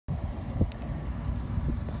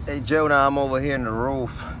Hey Jonah, I'm over here in the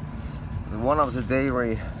roof. One of the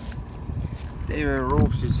dairy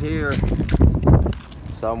roofs is here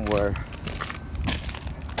somewhere.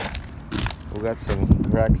 We got some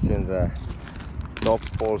cracks in the top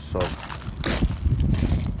also.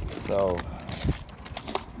 So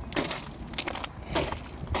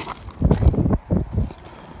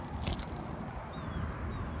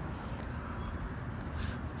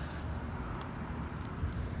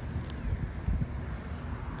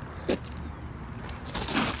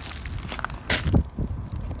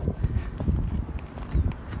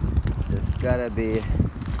it's gotta be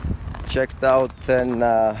checked out. And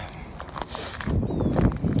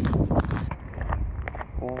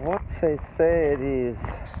what they say it is,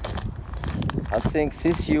 I think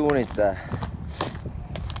this unit that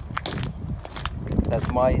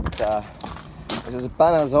might because the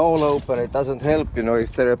panels are all open, it doesn't help, you know,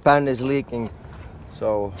 if the pan is leaking.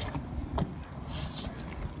 So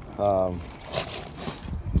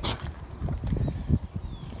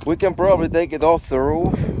we can probably take it off the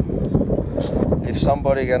roof if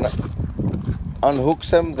somebody can unhook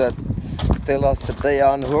them, that tell us that they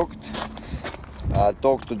are unhooked.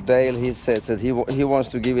 Talk to Dale, he says that he wants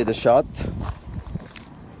to give it a shot.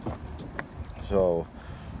 So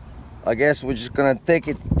I guess we're just gonna take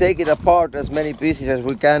it apart as many pieces as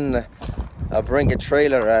we can, bring a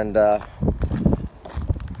trailer, and I'm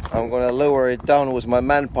gonna lower it down with my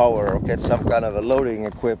manpower or get some kind of a loading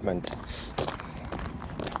equipment.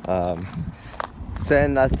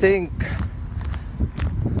 Then I think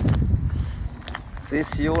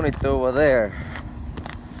this unit over there,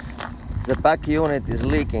 the back unit is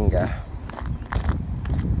leaking.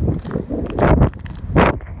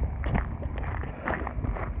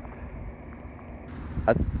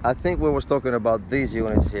 I think we was talking about these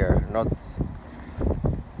units here, not.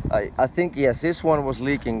 I think yes, this one was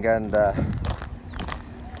leaking, and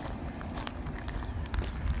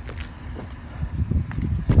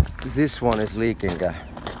this one is leaking.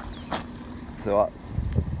 So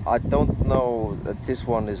I don't know that this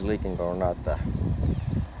one is leaking or not. I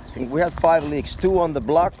think we had 5 leaks, 2 on the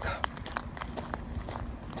block,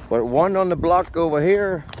 but 1 on the block over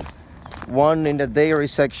here, 1 in the dairy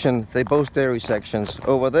section. They both dairy sections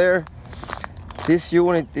over there. This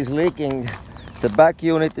unit is leaking, the back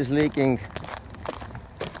unit is leaking.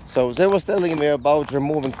 So they was telling me about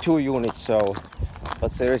removing 2 units, so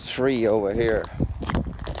but there is 3 over here,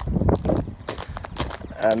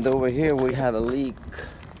 and over here we have a leak.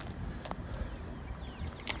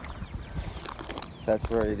 That's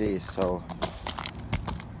where it is. So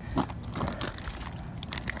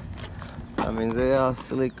I mean, they are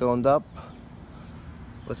siliconed up,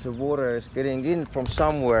 but the water is getting in from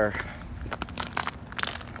somewhere.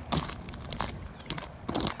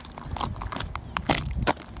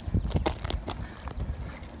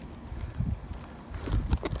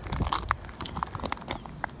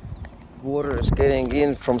 Water is getting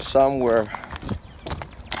in from somewhere.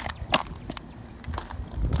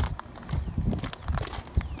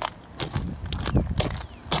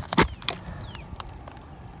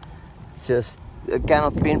 Just I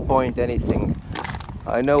cannot pinpoint anything.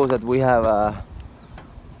 I know that we have the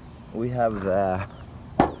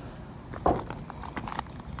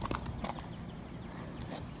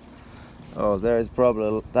oh, there is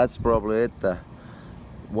probably, that's probably it.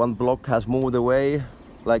 One block has moved away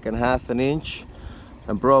like a half an inch,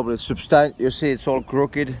 and probably you see it's all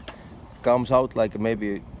crooked. It comes out like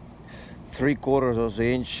maybe 3/4 of the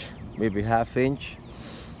inch, maybe half inch.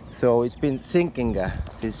 So it's been sinking,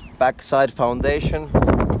 this backside foundation.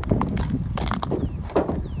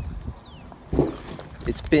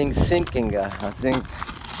 It's been sinking, I think.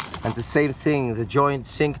 And the same thing, the joint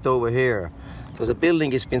sinked over here. So the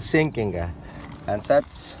building has been sinking. And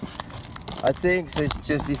that's, I think it's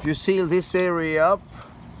just, if you seal this area up,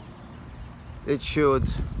 it should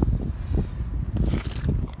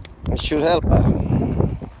help.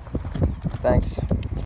 Thanks.